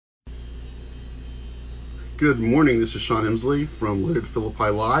Good morning, this is Sean Emslie from Letter to Philippi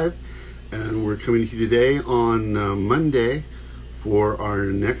Live, and we're coming to you today on Monday for our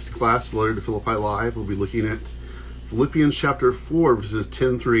next class, Letter to Philippi Live. We'll be looking at Philippians chapter 4, verses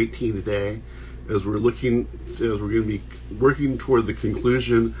 10 through 18 today, as we're going to be working toward the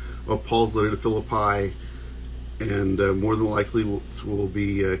conclusion of Paul's letter to Philippi, and more than likely we'll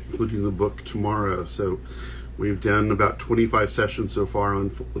be concluding the book tomorrow. So we've done about 25 sessions so far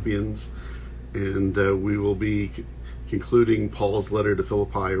on Philippians, and we will be concluding Paul's letter to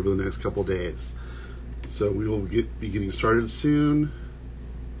Philippi over the next couple days. So we will be getting started soon.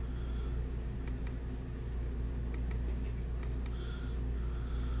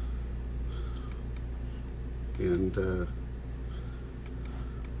 And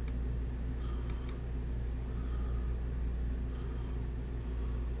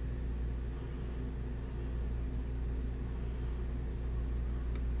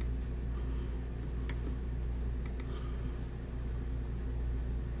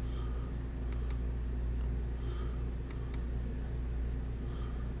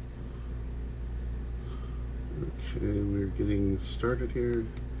okay, we're getting started here.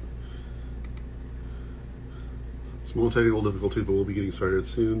 Small technical difficulty, but we'll be getting started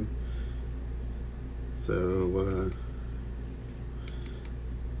soon. So,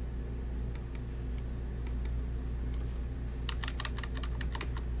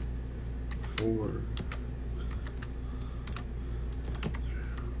 4.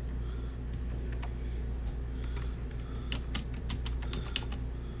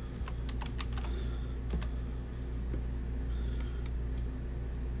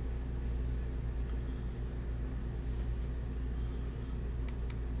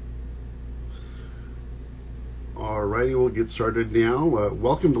 Alrighty, we'll get started now.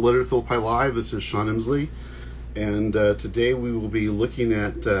 Welcome to Letter to Philippi Live. This is Sean Emslie, and today we will be looking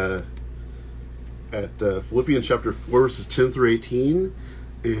at Philippians chapter 4, verses 10 through 18.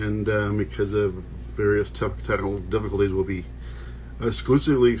 And because of various technical difficulties, we'll be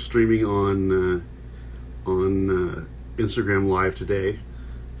exclusively streaming on Instagram Live today.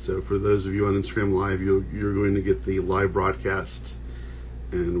 So for those of you on Instagram Live, you're going to get the live broadcast,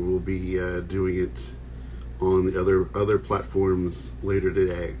 and we'll be doing it on the other platforms later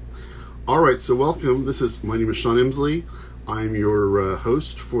today. All right, so welcome. My name is Sean Emslie. I'm your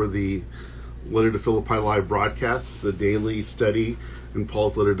host for the Letter to Philippi Live broadcast. It's a daily study in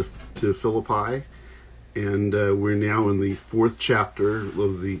Paul's letter to Philippi, and we're now in the 4th chapter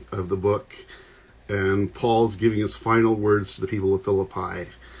of the book, and Paul's giving his final words to the people of Philippi.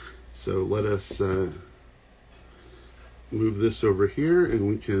 So let us move this over here, and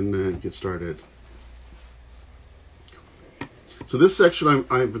we can get started. So this section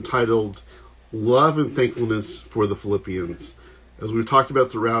I've entitled Love and Thankfulness for the Philippians. As we've talked about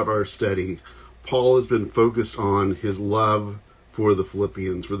throughout our study, Paul has been focused on his love for the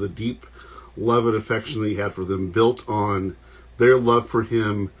Philippians, for the deep love and affection that he had for them, built on their love for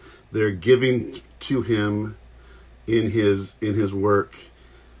him, their giving to him in his work,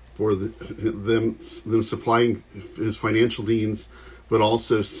 for them supplying his financial needs, but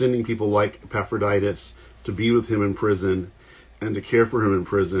also sending people like Epaphroditus to be with him in prison and to care for him in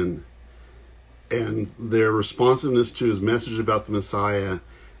prison, and their responsiveness to his message about the Messiah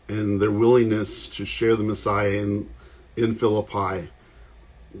and their willingness to share the Messiah in Philippi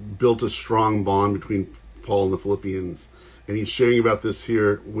built a strong bond between Paul and the Philippians. And he's sharing about this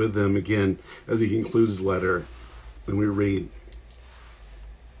here with them again as he concludes his letter. And we read,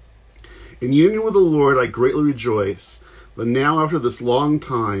 "In union with the Lord, I greatly rejoice that now after this long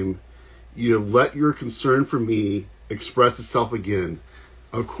time, you have let your concern for me express itself again.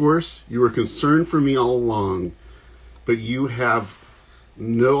 Of course, you were concerned for me all along, but you have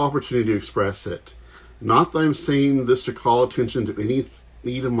no opportunity to express it. Not that I'm saying this to call attention to any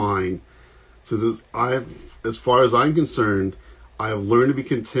need of mine, since as far as I'm concerned, I have learned to be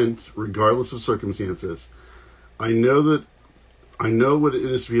content regardless of circumstances. I know what it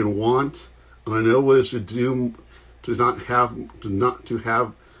is to be in want, and I know what it is to do to not have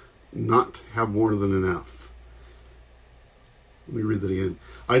more than enough." Let me read that again.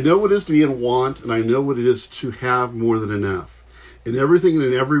 "I know what it is to be in want, and I know what it is to have more than enough. In everything and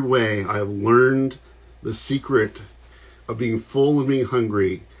in every way, I have learned the secret of being full and being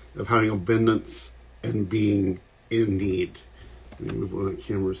hungry, of having abundance and being in need." Let me move one of the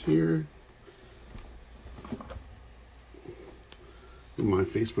cameras here. Put my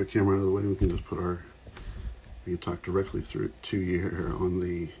Facebook camera out of the way. We can just we can talk directly through to you here on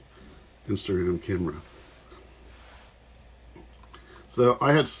the Instagram camera. So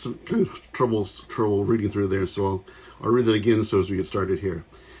I had some kind of trouble reading through there, so I'll read that again so as we get started here.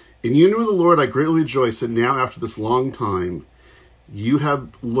 In union with the Lord, I greatly rejoice that now, after this long time, you have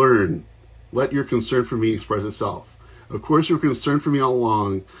learned, let your concern for me express itself. Of course, you were concerned for me all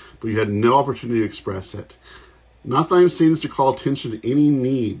along, but you had no opportunity to express it. Not that I'm saying this to call attention to any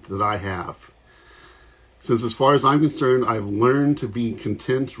need that I have. Since as far as I'm concerned, I've learned to be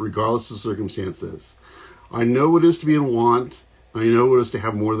content regardless of circumstances. I know what it is to be in want, and I know what it is to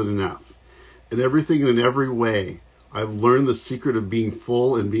have more than enough. In everything and in every way, I've learned the secret of being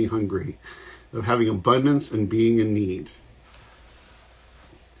full and being hungry, of having abundance and being in need.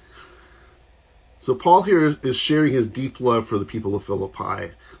 So Paul here is sharing his deep love for the people of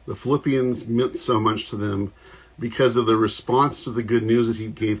Philippi. The Philippians meant so much to them because of their response to the good news that he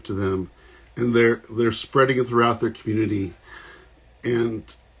gave to them, and they're spreading it throughout their community and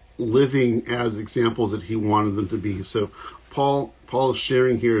living as examples that he wanted them to be. So Paul is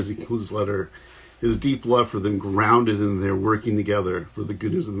sharing here as he concludes his letter his deep love for them, grounded in their working together for the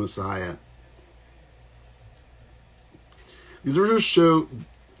good news of the Messiah. These verses show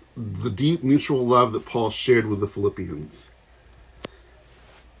the deep mutual love that Paul shared with the Philippians.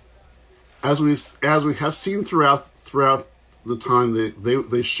 As we have seen throughout the time,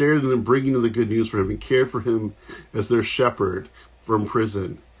 they shared in the bringing of the good news for him and cared for him as their shepherd from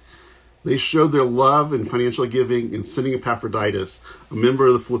prison. They showed their love and financial giving in sending Epaphroditus, a member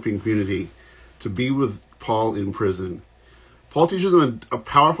of the Philippian community, to be with Paul in prison. Paul teaches them a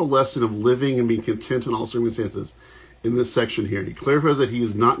powerful lesson of living and being content in all circumstances in this section here. He clarifies that he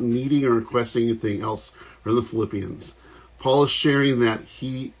is not needing or requesting anything else from the Philippians. Paul is sharing that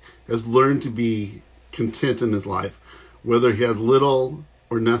he has learned to be content in his life, whether he has little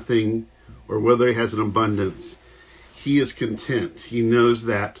or nothing, or whether he has an abundance. He is content. He knows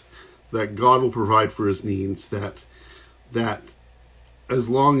that God will provide for his needs, that as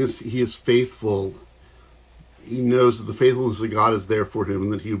long as he is faithful, he knows that the faithfulness of God is there for him,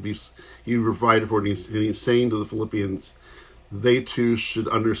 and that he would provide for it. And he's saying to the Philippians, they too should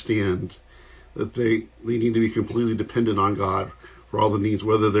understand that they need to be completely dependent on God for all the needs,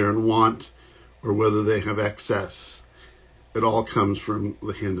 whether they're in want or whether they have excess. It all comes from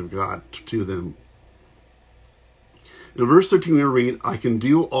the hand of God to them. In verse 13 we read, I can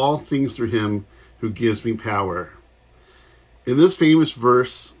do all things through him who gives me power. In this famous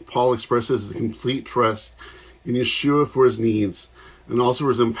verse, Paul expresses the complete trust in Yeshua for his needs and also for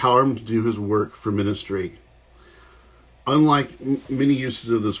his empowerment to do his work for ministry. Unlike many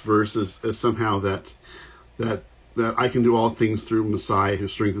uses of this verse as somehow that I can do all things through Messiah who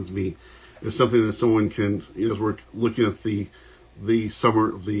strengthens me, is something that someone can, as we're looking at the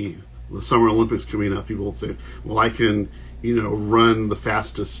Summer Olympics coming up, people will say, well, I can, run the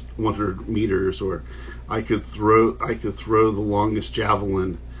fastest 100 meters, or I could throw the longest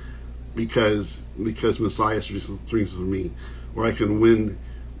javelin because Messiah strengthens me, or I can win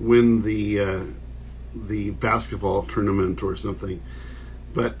the basketball tournament or something.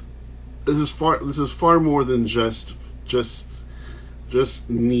 But this is far more than just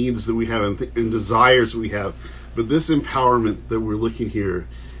needs that we have and desires that we have. But this empowerment that we're looking here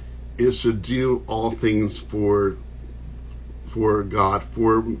is to do all things for God,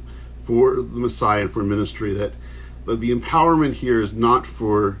 for the Messiah, and for ministry. That the empowerment here is not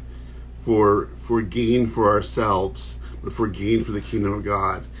for gain for ourselves, but for gain for the kingdom of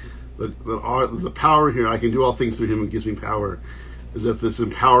God. The power here, I can do all things through him who gives me power, is that this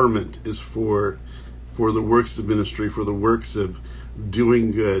empowerment is for the works of ministry, for the works of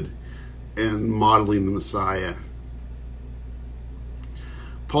doing good and modeling the Messiah.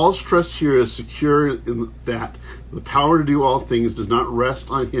 Paul's trust here is secure in that the power to do all things does not rest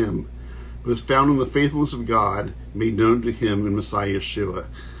on him, but is found in the faithfulness of God made known to him in Messiah Yeshua.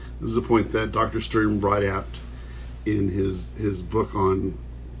 This is a point that Dr. Stern brought out in his book on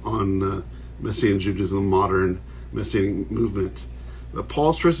Messianic Judaism, the modern Messianic movement. But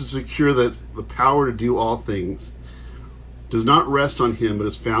Paul's trust is secure that the power to do all things does not rest on him, but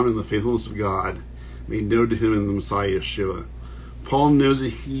is found in the faithfulness of God made known to him in the Messiah Yeshua. Paul knows that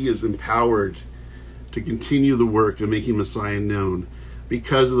he is empowered to continue the work of making Messiah known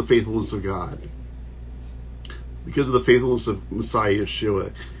because of the faithfulness of God. Because of the faithfulness of Messiah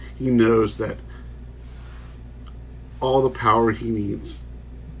Yeshua, he knows that all the power he needs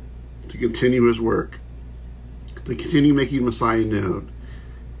to continue his work, to continue making Messiah known,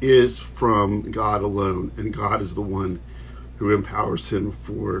 is from God alone, and God is the one who empowers him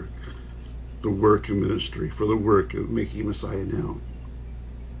for the work of ministry, for the work of making Messiah known.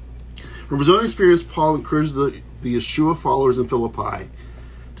 From his own experience, Paul encourages the Yeshua followers in Philippi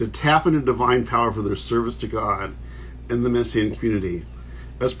to tap into divine power for their service to God and the Messianic community.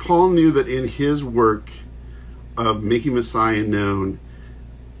 As Paul knew that in his work of making Messiah known,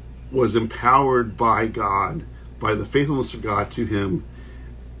 was empowered by God, by the faithfulness of God to him,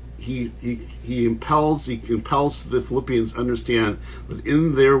 he compels the Philippians to understand that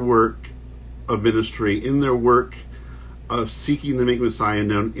in their work of ministry, in their work of seeking to make Messiah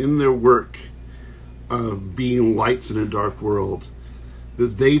known, in their work of being lights in a dark world,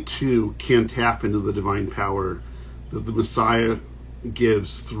 that they too can tap into the divine power that the Messiah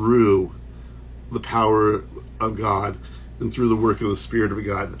gives through the power of God and through the work of the Spirit of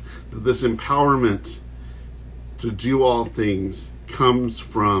God. That this empowerment to do all things comes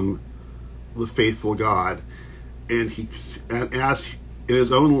from the faithful God. And as in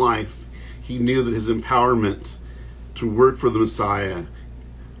his own life, he knew that his empowerment to work for the Messiah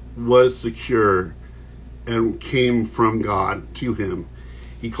was secure and came from God to him.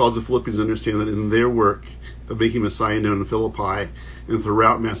 He calls the Philippians to understand that in their work of making Messiah known in Philippi and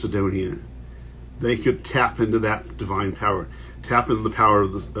throughout Macedonia, they could tap into that divine power, tap into the power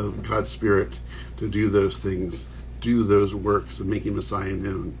of God's Spirit to do those things, do those works of making Messiah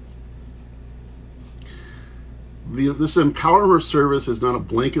known. This empowerment service is not a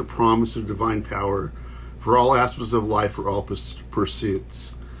blanket promise of divine power for all aspects of life, for all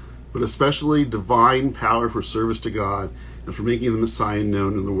pursuits, but especially divine power for service to God and for making the Messiah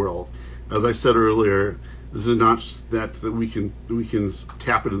known in the world. As I said earlier, this is not that we can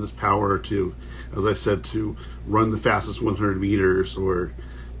tap into this power to, as I said, to run the fastest 100 meters or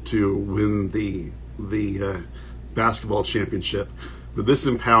to win the basketball championship, but this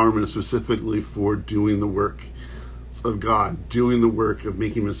empowerment is specifically for doing the work of God, doing the work of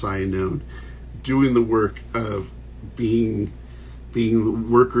making Messiah known, doing the work of being the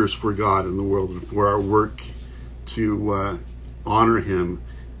workers for God in the world, and for our work to honor him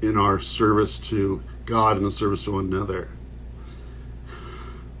in our service to God and the service to one another.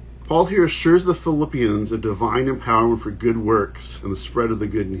 Paul here assures the Philippians of divine empowerment for good works and the spread of the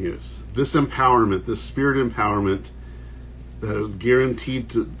good news. This empowerment, this spirit empowerment that is guaranteed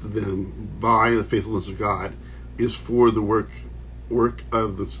to them by the faithfulness of God, is for the work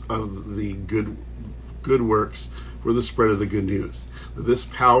of the good works, for the spread of the good news. This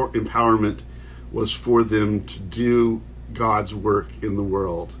empowerment was for them to do God's work in the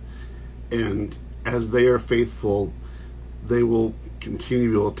world, and as they are faithful, they will continue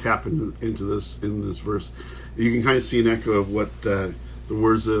to be able to tap into this in this verse. You can kind of see an echo of what the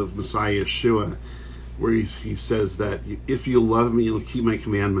words of Messiah Yeshua, where he says that if you love me, you'll keep my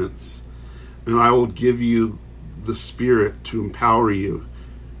commandments, and I will give you the Spirit to empower you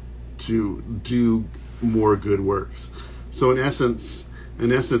to do more good works. So in essence,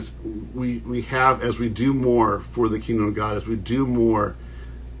 we have, as we do more for the kingdom of God, as we do more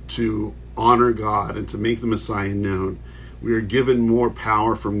to honor God and to make the Messiah known, we are given more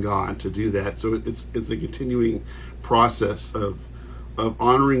power from God to do that. So it's a continuing process of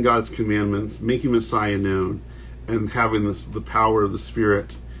honoring God's commandments, making Messiah known, and having the power of the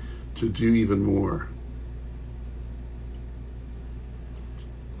Spirit to do even more.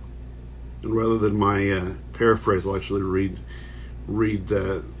 And rather than my paraphrase, I'll actually read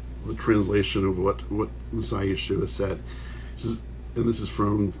the translation of what Messiah Yeshua said. And this is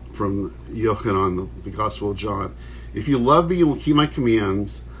from Yochanan, the Gospel of John. If you love me, you will keep my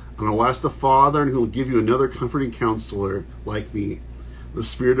commands, and I'll ask the Father, and he will give you another comforting counselor like me, the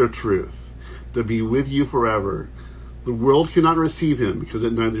Spirit of truth, to be with you forever. The world cannot receive him because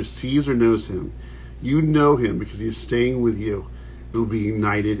it neither sees or knows him. You know him because he is staying with you and will be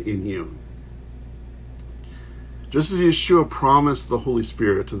united in you. Just as Yeshua promised the Holy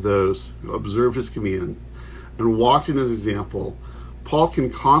Spirit to those who observed his command and walked in his example, Paul can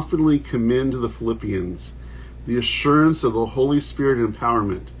confidently commend to the Philippians the assurance of the Holy Spirit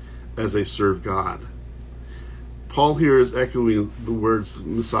empowerment as they serve God. Paul here is echoing the words of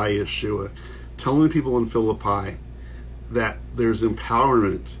Messiah Yeshua, telling the people in Philippi that there's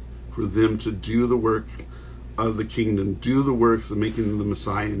empowerment for them to do the work of the kingdom, do the works of making the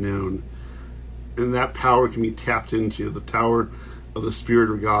Messiah known. And that power can be tapped into, the power of the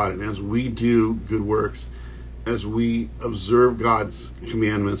Spirit of God. And as we do good works, as we observe God's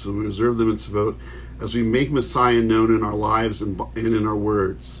commandments, as we observe the mitzvot, as we make Messiah known in our lives and in our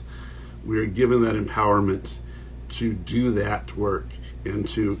words, we are given that empowerment to do that work and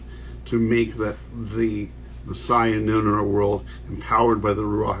to make that the Messiah known in our world, empowered by the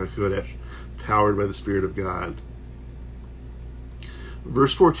Ruach HaKodesh, powered by the Spirit of God.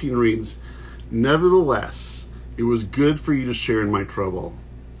 Verse 14 reads, "Nevertheless, it was good for you to share in my trouble."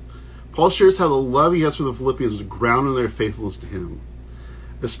 Paul shares how the love he has for the Philippians was grounded in their faithfulness to him,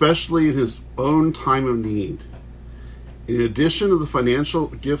 especially in his own time of need. In addition to the financial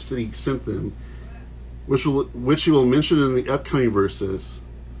gifts that he sent them, which he will mention in the upcoming verses,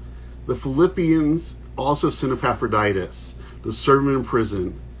 The Philippians also sent Epaphroditus to serve him in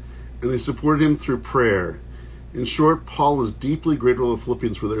prison, and they supported him through prayer. In short, Paul is deeply grateful to the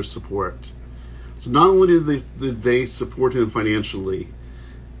Philippians for their support. So not only did they support him financially,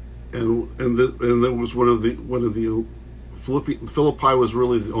 and that was one of the Philippi was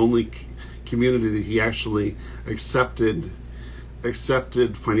really the only community that he actually accepted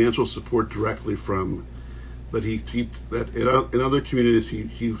financial support directly from. But that in other communities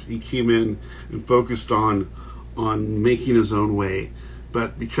he came in and focused on making his own way.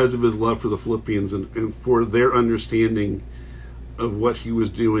 But because of his love for the Philippians and for their understanding of what he was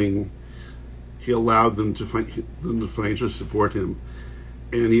doing, he allowed them to financially support him.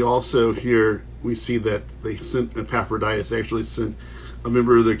 And he also, here we see that they sent Epaphroditus, they actually sent a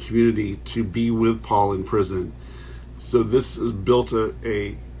member of their community to be with Paul in prison. So this has built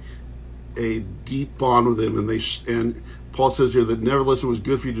a deep bond with him, and Paul says here that nevertheless it was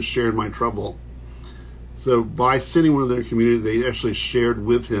good for you to share in my trouble. So by sending one of their community, they actually shared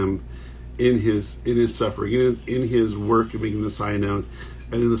with him in his suffering, in his work of making the Messiah known,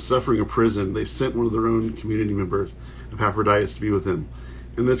 and in the suffering of prison. They sent one of their own community members, Epaphroditus, to be with him.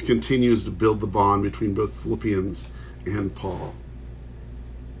 And this continues to build the bond between both Philippians and Paul.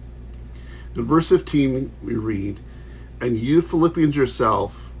 In verse 15 we read, "And you Philippians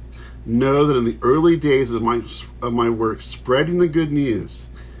yourself know that in the early days of my work spreading the good news,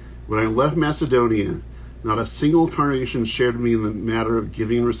 when I left Macedonia, not a single congregation shared with me in the matter of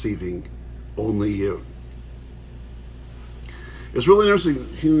giving and receiving, only you." It's really interesting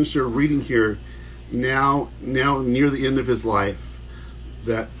here reading here now near the end of his life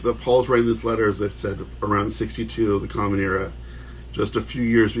that Paul's writing this letter, as I said, around 62 of the Common Era, just a few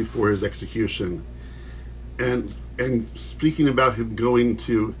years before his execution, and speaking about him going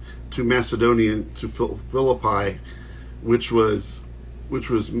to Macedonia, to Philippi, which was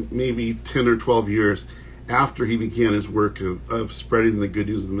maybe 10 or 12 years after he began his work of spreading the good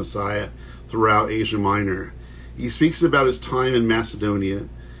news of the Messiah throughout Asia Minor. He speaks about his time in Macedonia,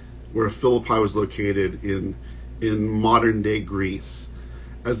 where Philippi was located in modern day Greece,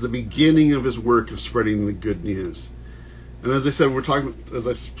 as the beginning of his work of spreading the good news. And as I said, as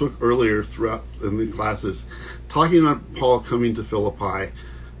I spoke earlier throughout in the classes, talking about Paul coming to Philippi.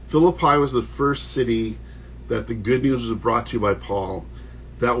 Philippi was the first city that the good news was brought to by Paul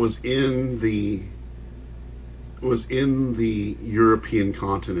that was in the European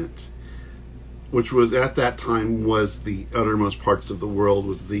continent, which was at that time was the uttermost parts of the world,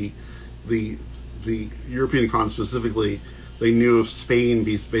 was the European continent specifically. They knew of Spain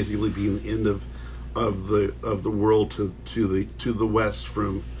basically being the end of the world to the west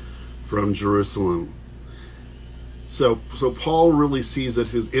from Jerusalem. So Paul really sees that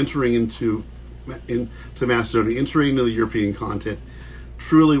his entering into Macedonia, entering into the European continent,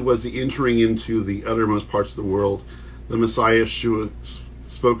 truly was the entering into the uttermost parts of the world. The Messiah Yeshua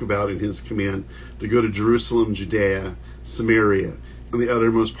spoke about in his command to go to Jerusalem, Judea, Samaria, and the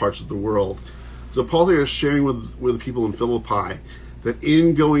uttermost parts of the world. So Paul here is sharing with the people in Philippi that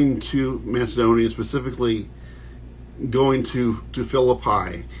in going to Macedonia, specifically going to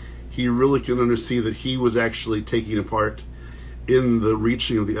Philippi, he really can see that he was actually taking a part in the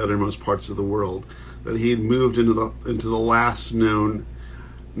reaching of the uttermost parts of the world, that he had moved into the last known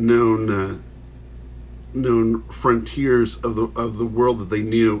frontiers of the world that they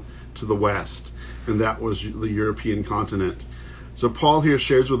knew to the west, and that was the European continent. So Paul here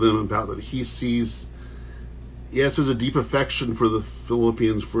shares with them about that he sees, yes, there's a deep affection for the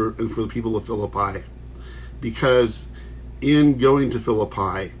Philippians and for the people of Philippi, because in going to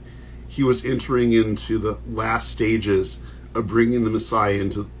Philippi, he was entering into the last stages of bringing the Messiah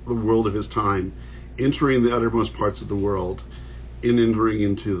into the world of his time, entering the uttermost parts of the world, and entering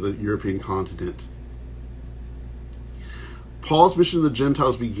into the European continent. Paul's mission to the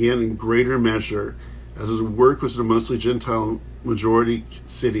Gentiles began in greater measure as his work was in mostly Gentile majority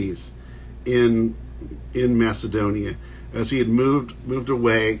cities in Macedonia, as he had moved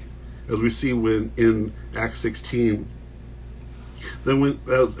away, as we see in Acts 16. Then,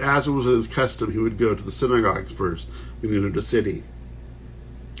 as it was his custom, he would go to the synagogues first when he entered the city.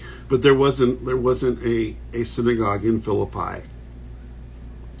 But there wasn't a synagogue in Philippi.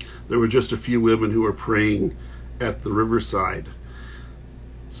 There were just a few women who were praying at the riverside.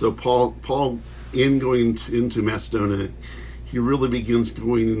 So Paul, in going into Macedonia, he really begins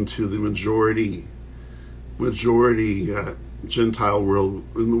going into the majority Gentile world,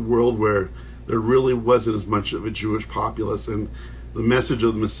 in the world where there really wasn't as much of a Jewish populace, and the message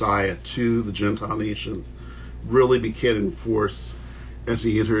of the Messiah to the Gentile nations really became in force as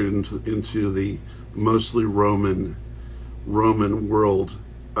he entered into the mostly Roman world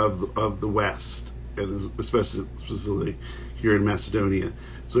of the West, and especially here in Macedonia.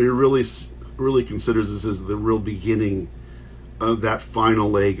 So he really considers this as the real beginning of that final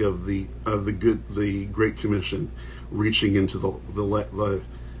leg of the Great Commission, reaching into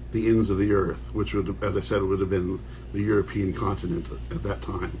the ends of the earth, which would, as I said, would have been the European continent at that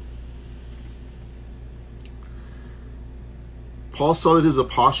time. Paul saw that his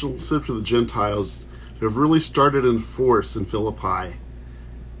apostleship to the Gentiles have really started in force in Philippi,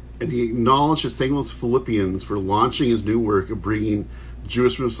 and he acknowledged his thankfulness to Philippians for launching his new work of bringing the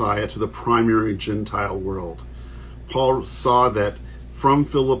Jewish Messiah to the primary Gentile world. Paul saw that from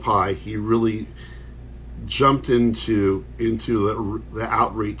Philippi, he really jumped into the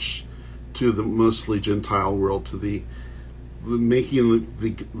outreach to the mostly Gentile world, to the making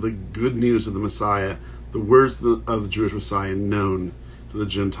the good news of the Messiah, the words of the Jewish Messiah known to the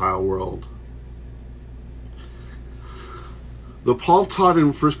Gentile world. Though Paul taught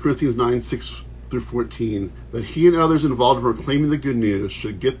in 1 Corinthians 9:6-14 that he and others involved in proclaiming the good news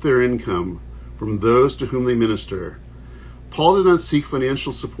should get their income from those to whom they minister, Paul did not seek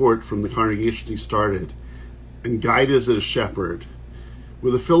financial support from the congregations he started and guided as a shepherd.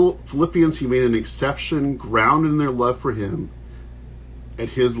 With the Philippians, he made an exception grounded in their love for him and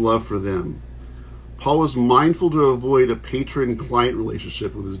his love for them. Paul was mindful to avoid a patron-client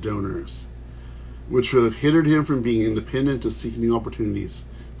relationship with his donors, which would have hindered him from being independent to seek new opportunities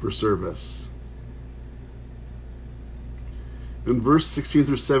for service. In verse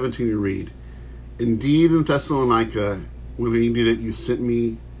 16-17 we read, "Indeed, in Thessalonica, when I needed it, you sent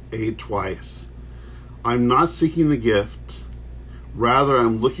me aid twice. I'm not seeking the gift. Rather,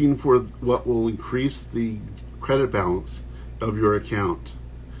 I'm looking for what will increase the credit balance of your account."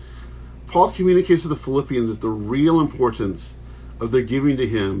 Paul communicates to the Philippians that the real importance of their giving to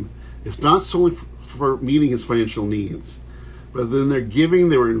him is not solely for meeting his financial needs, but in their giving,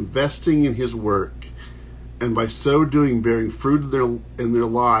 they were investing in his work, and by so doing, bearing fruit in their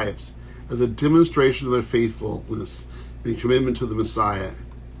lives as a demonstration of their faithfulness and commitment to the Messiah.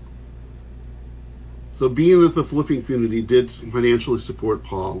 So, being that the Philippian community did financially support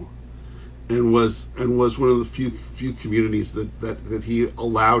Paul, and was one of the few communities that he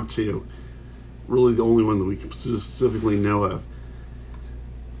allowed to, really the only one that we specifically know of.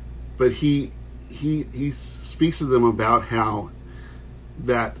 But he speaks to them about how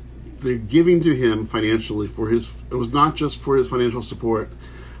that they're giving to him financially it was not just for his financial support,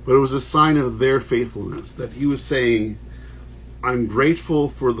 but it was a sign of their faithfulness, that he was saying, I'm grateful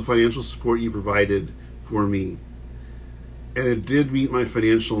for the financial support you provided for me. And it did meet my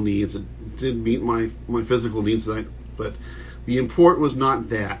financial needs. It did meet my physical needs. But the import was not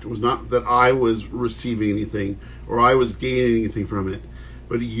that. It was not that I was receiving anything or I was gaining anything from it.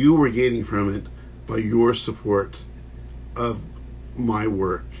 But you were gaining from it by your support of my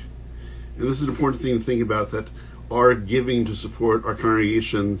work. And this is an important thing to think about, that our giving to support our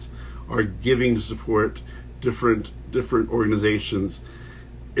congregations, our giving to support different organizations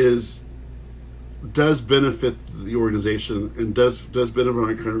does benefit the organization and does benefit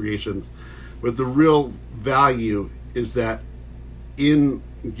our congregations. But the real value is that in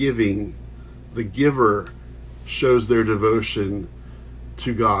giving, the giver shows their devotion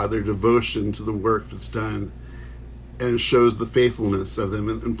to God, their devotion to the work that's done, and it shows the faithfulness of them.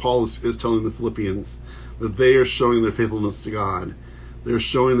 And Paul is telling the Philippians that they are showing their faithfulness to God. They're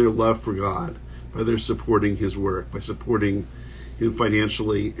showing their love for God by their supporting his work, by supporting him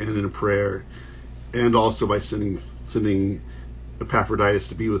financially and in prayer, and also by sending Epaphroditus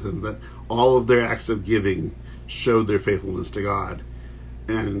to be with him. That all of their acts of giving showed their faithfulness to God,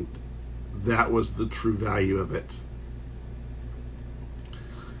 and that was the true value of it.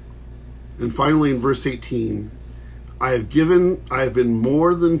 And finally, in verse 18, I have been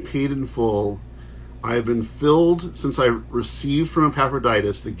more than paid in full. I have been filled since I received from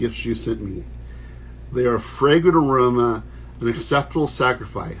Epaphroditus the gifts you sent me. They are a fragrant aroma, an acceptable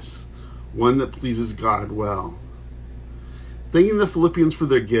sacrifice, one that pleases God well. Thanking the Philippians for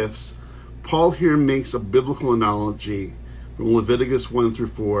their gifts, Paul here makes a biblical analogy from Leviticus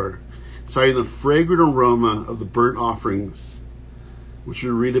 1-4, citing the fragrant aroma of the burnt offerings, which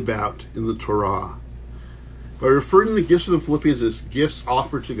you read about in the Torah. By referring to the gifts of the Philippians as gifts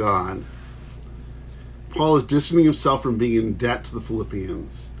offered to God, Paul is distancing himself from being in debt to the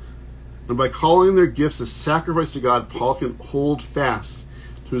Philippians. And by calling their gifts a sacrifice to God, Paul can hold fast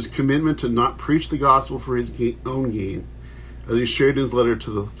to his commitment to not preach the gospel for his own gain, as he shared in his letter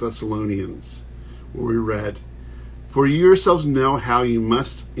to the Thessalonians, where we read, "For you yourselves know how you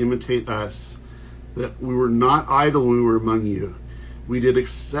must imitate us, that we were not idle when we were among you. We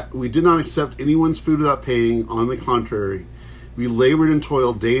did not accept anyone's food without paying. On the contrary, We labored and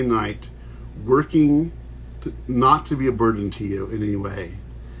toiled day and night, working not to be a burden to you in any way.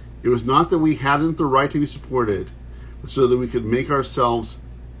 It was not that we hadn't the right to be supported, but so that we could make ourselves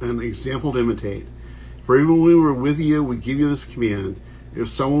an example to imitate. For even when we were with you, we give you this command: if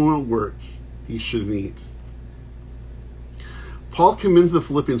someone won't work, he shouldn't eat. Paul commends the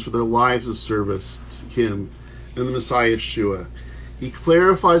Philippians for their lives of service to him and the Messiah Yeshua. He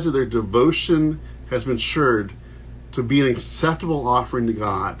clarifies that their devotion has matured to be an acceptable offering to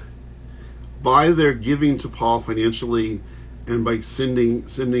God. By their giving to Paul financially and by sending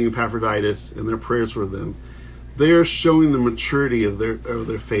Epaphroditus and their prayers for them, they are showing the maturity of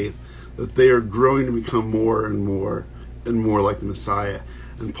their faith, that they are growing to become more and more and more like the Messiah.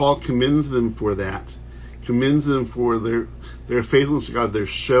 And Paul commends them for that, commends them for their faithfulness to God they're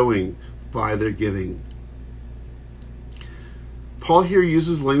showing by their giving. Paul here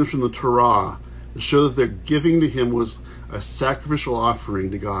uses language from the Torah to show that their giving to him was a sacrificial offering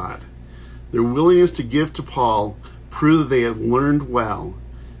to God. Their willingness to give to Paul proved that they had learned well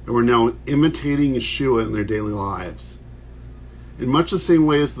and were now imitating Yeshua in their daily lives. In much the same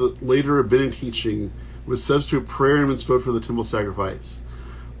way as the later rabbinic teaching would substitute prayer and mitzvot for the temple sacrifice,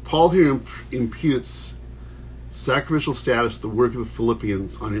 Paul here imputes sacrificial status to the work of the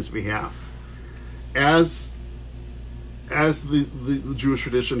Philippians on his behalf. As the Jewish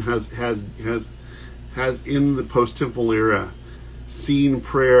tradition has in the post-temple era seen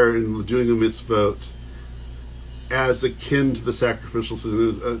prayer and the doing of mitzvot as akin to the sacrificial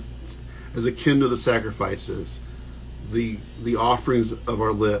system, as akin to the sacrifices, the offerings of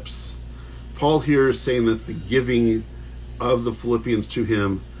our lips. Paul here is saying that the giving of the Philippians to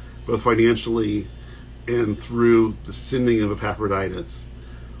him, both financially and through the sending of Epaphroditus,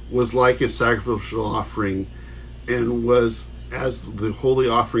 was like a sacrificial offering, and was, as the holy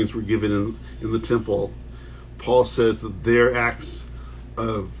offerings were given in the temple, Paul says that their acts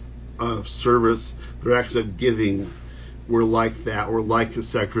of service, their acts of giving, were like that, were like a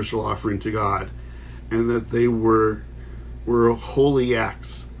sacrificial offering to God, and that they were holy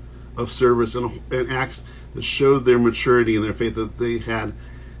acts of service and acts that showed their maturity and their faith, that they had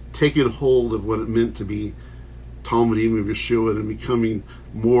taken hold of what it meant to be Talmudim of Yeshua and becoming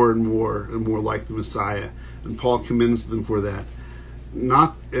more and more and more like the Messiah. And Paul commends them for that.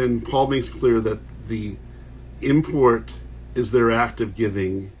 And Paul makes clear that the import is their act of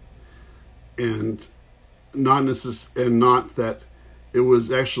giving, and not that it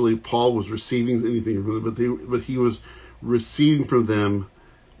was actually Paul was receiving anything from them, but he was receiving from them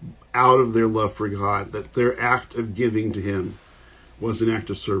out of their love for God, that their act of giving to him was an act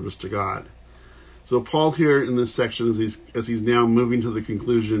of service to God. So Paul here in this section, as he's now moving to the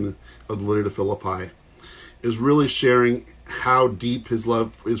conclusion of the letter to Philippi, is really sharing how deep his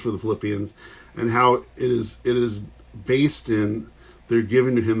love is for the Philippians, and how it is based in their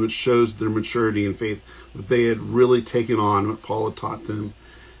giving to him that shows their maturity in faith, that they had really taken on what Paul had taught them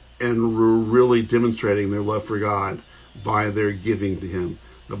and were really demonstrating their love for God by their giving to him,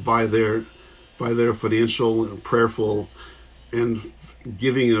 by their financial and prayerful and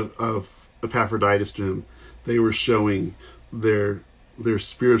giving of Epaphroditus to him. They were showing their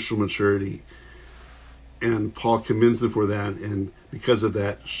spiritual maturity, and Paul commends them for that, and because of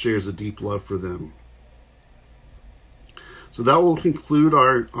that shares a deep love for them. So that will conclude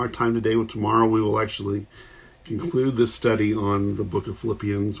our time today. Tomorrow we will actually conclude this study on the book of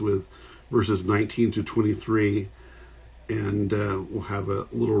Philippians with verses 19 to 23, and we'll have a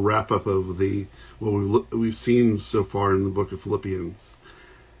little wrap up of what we've seen so far in the book of Philippians.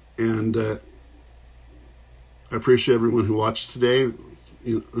 And I appreciate everyone who watched today.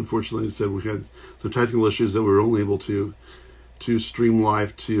 Unfortunately, as I said, we had some technical issues that we were only able to stream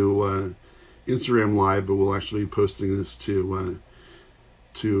live to Instagram Live, but we'll actually be posting this to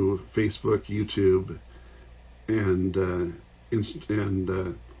Facebook, YouTube, and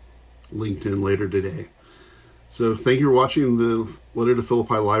LinkedIn later today. So thank you for watching the Letter to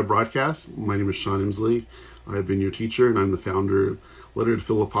Philippi live broadcast. My name is Sean Emslie. I've been your teacher, and I'm the founder of Letter to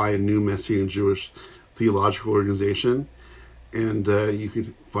Philippi, a new Messianic Jewish theological organization. And you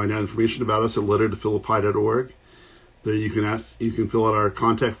can find out information about us at lettertophilippi.org. There you can fill out our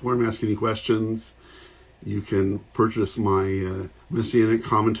contact form, ask any questions. You can purchase my Messianic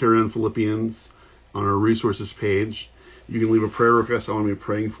commentary on Philippians on our resources page. You can leave a prayer request. I want to be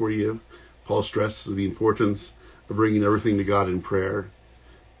praying for you. Paul stresses the importance of bringing everything to God in prayer.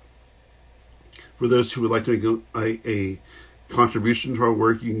 For those who would like to make a contribution to our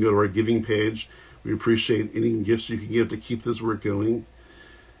work, you can go to our giving page. We appreciate any gifts you can give to keep this work going.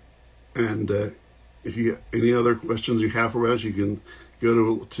 And if you have any other questions you have for us, you can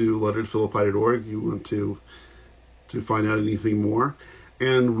go to lettertophilippi.org. You want to to find out anything more.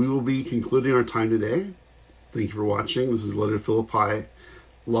 And we will be concluding our time today. Thank you for watching. This is Letter to Philippi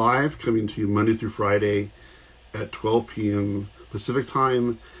live, coming to you Monday through Friday at 12 p.m. Pacific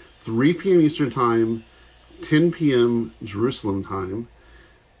Time, 3 p.m. Eastern Time, 10 p.m. Jerusalem time,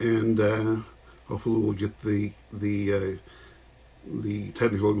 and hopefully we'll get the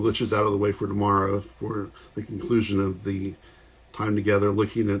technical glitches out of the way for tomorrow for the conclusion of the time together,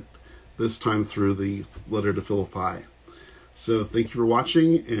 looking at this time through the letter to Philippi. So thank you for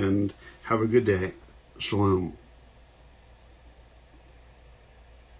watching, and have a good day. Shalom.